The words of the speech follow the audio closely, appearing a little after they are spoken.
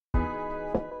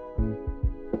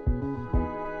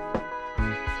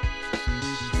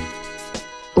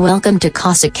Welcome to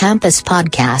Casa Campus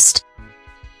Podcast.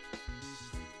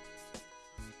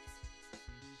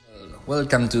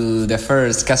 Welcome to the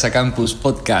first Casa Campus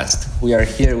podcast. We are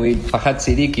here with Fahad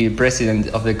Siddiqui, president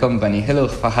of the company. Hello,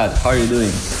 Fahad. How are you doing?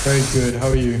 Very good. How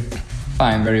are you?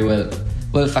 Fine, very well.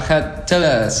 Well, Fahad, tell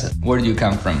us where you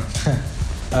come from.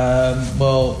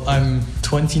 Well, I'm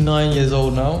 29 years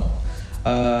old now.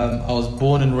 I was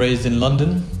born and raised in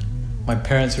London. My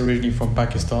parents are originally from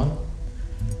Pakistan.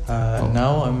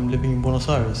 Now I'm living in Buenos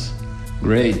Aires.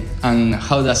 Great. And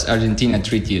how does Argentina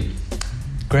treat you?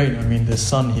 Great. I mean, there's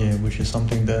sun here, which is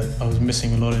something that I was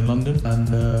missing a lot in London. And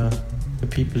the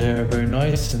people here are very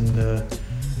nice and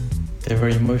they're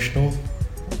very emotional.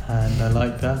 And I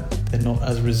like that. They're not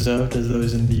as reserved as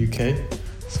those in the UK.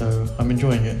 So I'm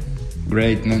enjoying it.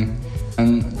 Great, man.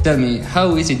 And tell me,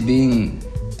 how is it being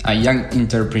a young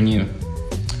entrepreneur?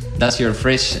 Does your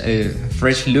fresh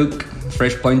look,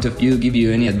 fresh point of view give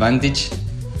you any advantage?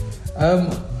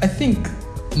 I think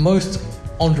most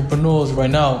entrepreneurs right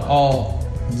now are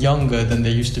younger than they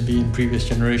used to be in previous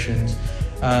generations,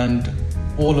 and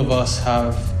all of us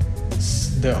have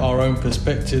our own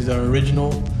perspectives that are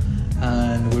original,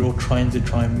 and we're all trying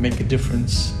and make a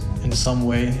difference in some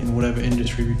way in whatever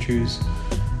industry we choose.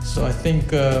 So I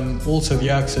think also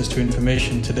the access to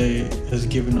information today has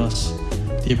given us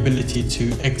the ability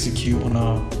to execute on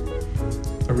our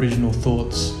original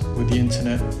thoughts with the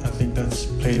internet. I think that's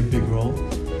played a big role.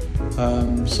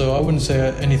 So I wouldn't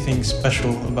say anything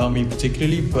special about me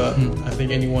particularly, but I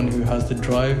think anyone who has the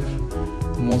drive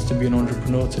and wants to be an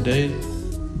entrepreneur today,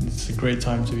 it's a great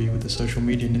time to be with the social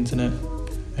media and internet.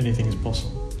 Anything is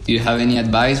possible. Do you have any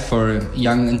advice for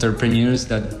young entrepreneurs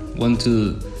that want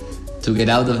to get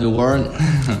out of the world?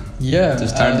 Yeah. To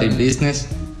start their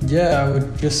business? Yeah, I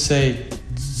would just say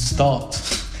start.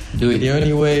 Do it. The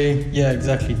only way,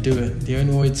 exactly, do it. The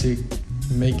only way to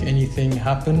make anything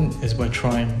happen is by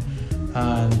trying.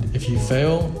 And if you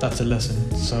fail, that's a lesson.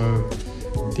 So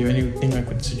the only thing I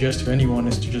could suggest to anyone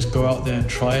is to just go out there and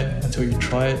try it. Until you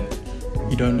try it,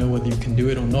 you don't know whether you can do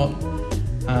it or not.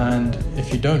 And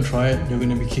if you don't try it, you're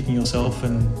going to be kicking yourself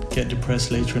and get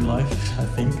depressed later in life, I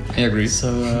think. I agree.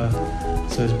 So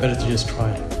it's better to just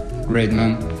try it. Great,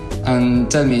 man. And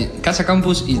tell me, Casa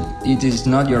Campus, it is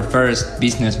not your first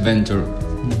business venture.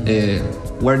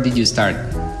 Mm-hmm. Where did you start?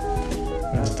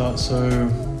 So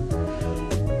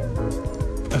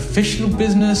official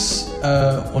business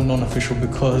or non-official,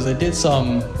 because I did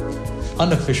some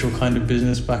unofficial kind of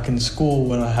business back in school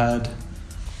when I had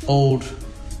old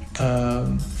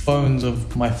phones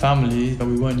of my family that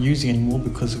we weren't using anymore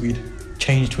because we'd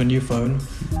changed to a new phone,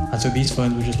 and so these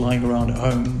phones were just lying around at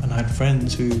home, and I had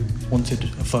friends who wanted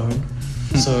a phone.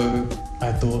 So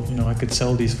I thought, I could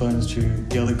sell these phones to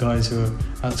the other guys who were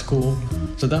at school.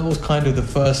 So that was kind of the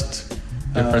first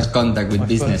your first contact with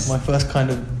business. My first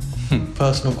kind of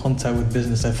personal contact with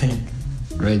business, I think.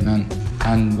 Great, man.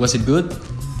 And was it good?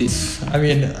 I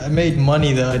mean, I made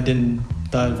money that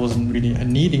I wasn't really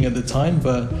needing at the time,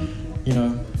 but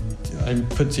I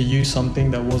put to use something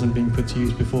that wasn't being put to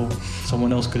use before.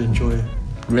 Someone else could enjoy it.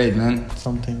 Great, man.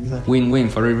 Something exactly. Win-win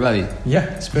for everybody. Yeah,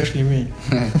 especially me.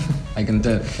 I can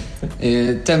tell.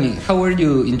 Tell me, how were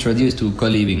you introduced to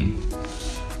co-living?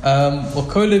 Well,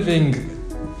 co-living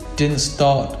didn't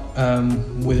start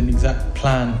with an exact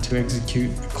plan to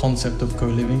execute the concept of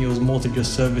co-living. It was more to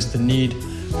just service the need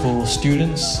for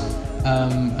students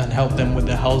and help them with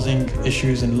their housing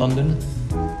issues in London.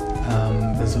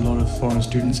 There's a lot of foreign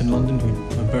students in London who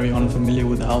are very unfamiliar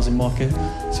with the housing market,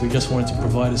 so we just wanted to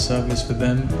provide a service for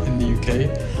them in the UK.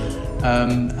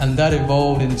 And that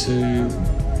evolved into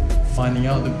finding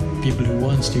out that people who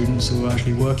weren't students, who were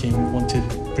actually working, wanted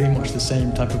pretty much the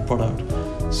same type of product.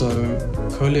 So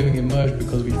co-living emerged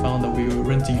because we found that we were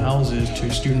renting houses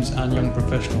to students and young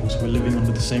professionals who were living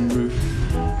under the same roof,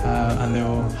 and they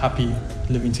were happy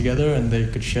living together and they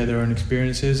could share their own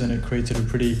experiences, and it created a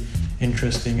pretty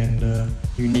interesting and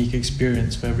unique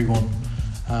experience for everyone.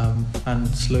 And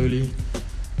slowly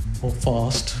or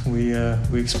fast we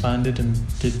expanded and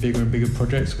did bigger and bigger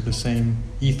projects with the same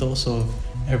ethos of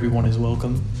everyone is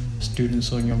welcome,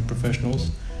 students or young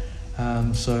professionals.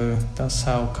 So that's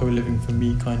how co-living for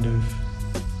me kind of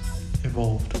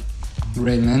evolved.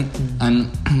 Great, man. And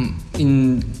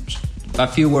in a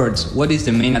few words, what is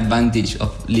the main advantage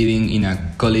of living in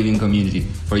a co-living community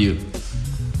for you?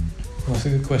 That's a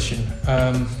good question.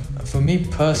 For me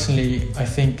personally, I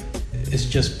think it's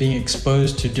just being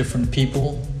exposed to different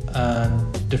people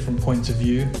and different points of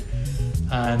view.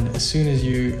 And as soon as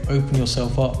you open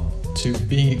yourself up to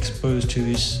being exposed to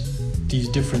these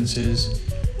differences,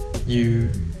 you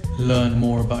learn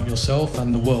more about yourself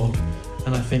and the world.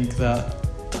 And I think that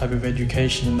type of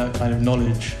education and that kind of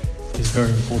knowledge is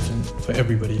very important for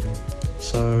everybody.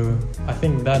 So I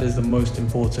think that is the most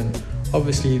important.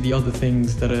 Obviously, the other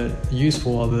things that are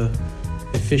useful are the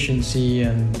efficiency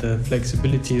and the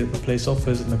flexibility that the place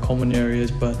offers in the common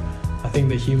areas, but I think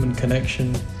the human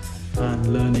connection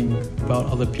and learning about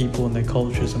other people and their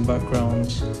cultures and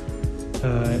backgrounds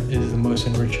is the most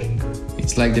enriching.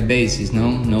 It's like the basis, no?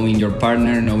 Knowing your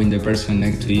partner, knowing the person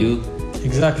next to you.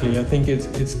 Exactly. I think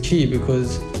it's key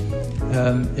because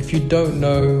if you don't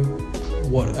know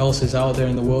what else is out there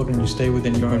in the world and you stay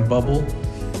within your own bubble,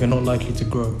 you're not likely to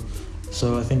grow.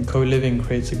 So I think co-living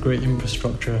creates a great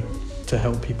infrastructure to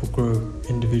help people grow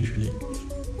individually.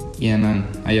 Yeah, man,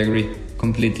 I agree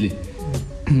completely.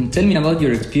 Tell me about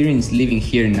your experience living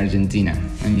here in Argentina.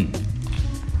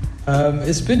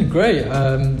 It's been great.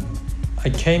 I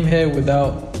came here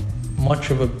without much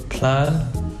of a plan,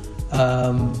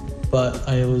 but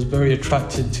I was very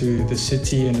attracted to the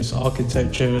city and its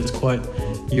architecture. It's quite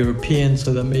European,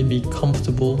 so that made me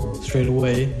comfortable straight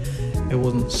away. It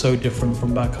wasn't so different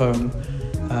from back home.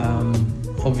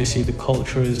 Obviously, the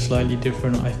culture is slightly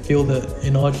different. I feel that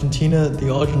in Argentina,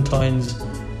 the Argentines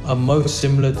are most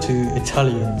similar to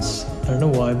Italians. I don't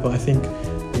know why, but I think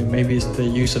maybe it's the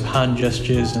use of hand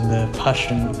gestures and their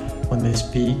passion when they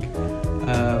speak.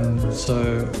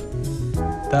 So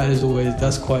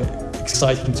that's quite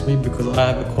exciting to me because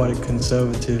I have quite a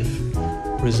conservative,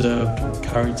 reserved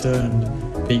character,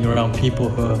 and being around people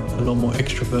who are a lot more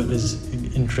extrovert is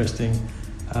interesting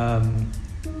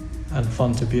and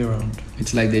fun to be around.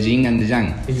 It's like the yin and the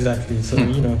yang. Exactly. So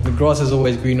the grass is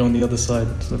always green on the other side.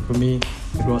 So for me,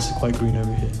 the grass is quite green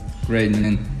over here. Great,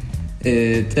 man.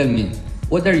 Tell me,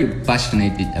 what are you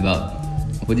passionate about?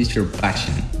 What is your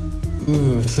passion?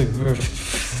 Ooh, that's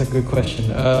a good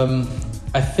question.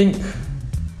 I think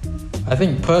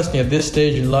personally at this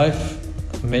stage in life,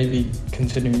 maybe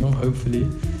continuing on, hopefully,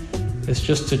 it's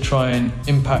just to try and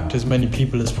impact as many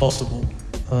people as possible.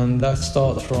 And that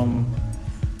starts from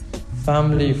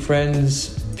family,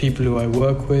 friends, people who I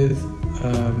work with,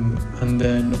 and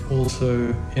then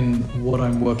also in what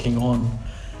I'm working on.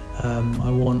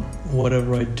 I want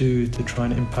whatever I do to try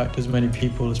and impact as many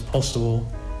people as possible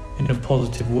in a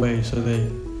positive way, so they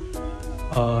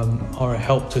are a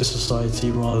help to society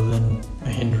rather than a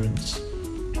hindrance.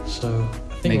 So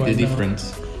I think make right the now,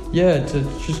 difference. Yeah, to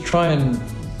just try and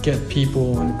get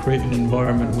people and create an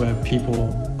environment where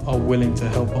people are willing to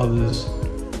help others.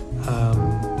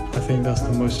 I think that's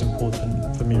the most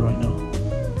important for me right now.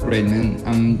 Great, man.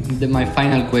 My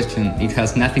final question, it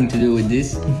has nothing to do with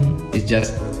this. It's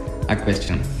just a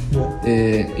question. Yeah.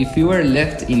 If you were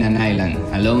left in an island,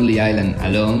 a lonely island,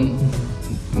 alone,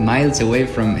 miles away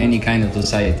from any kind of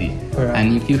society, Right.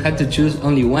 and if you had to choose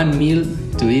only one meal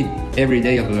to eat every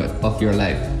day of your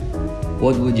life,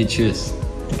 what would you choose?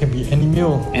 It can be any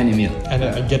meal, Any meal. and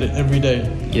I get it every day.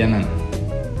 Yeah, man.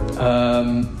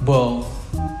 Well,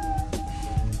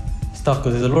 stuff,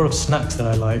 because there's a lot of snacks that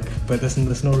I like, but that's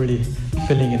not really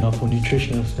filling enough or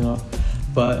nutritious enough.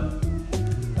 But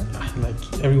like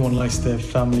everyone likes their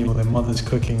family or their mother's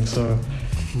cooking, so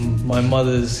my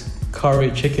mother's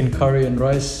chicken curry and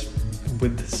rice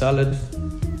with salad,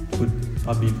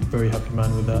 I'd be a very happy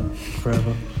man with that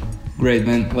forever. Great,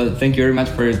 man. Well, thank you very much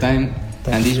for your time.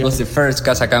 And this was the first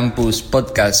Casa Campus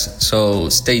podcast, so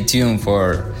stay tuned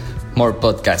for more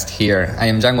podcasts here. I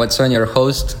am Jan Watson, your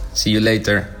host. See you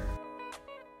later.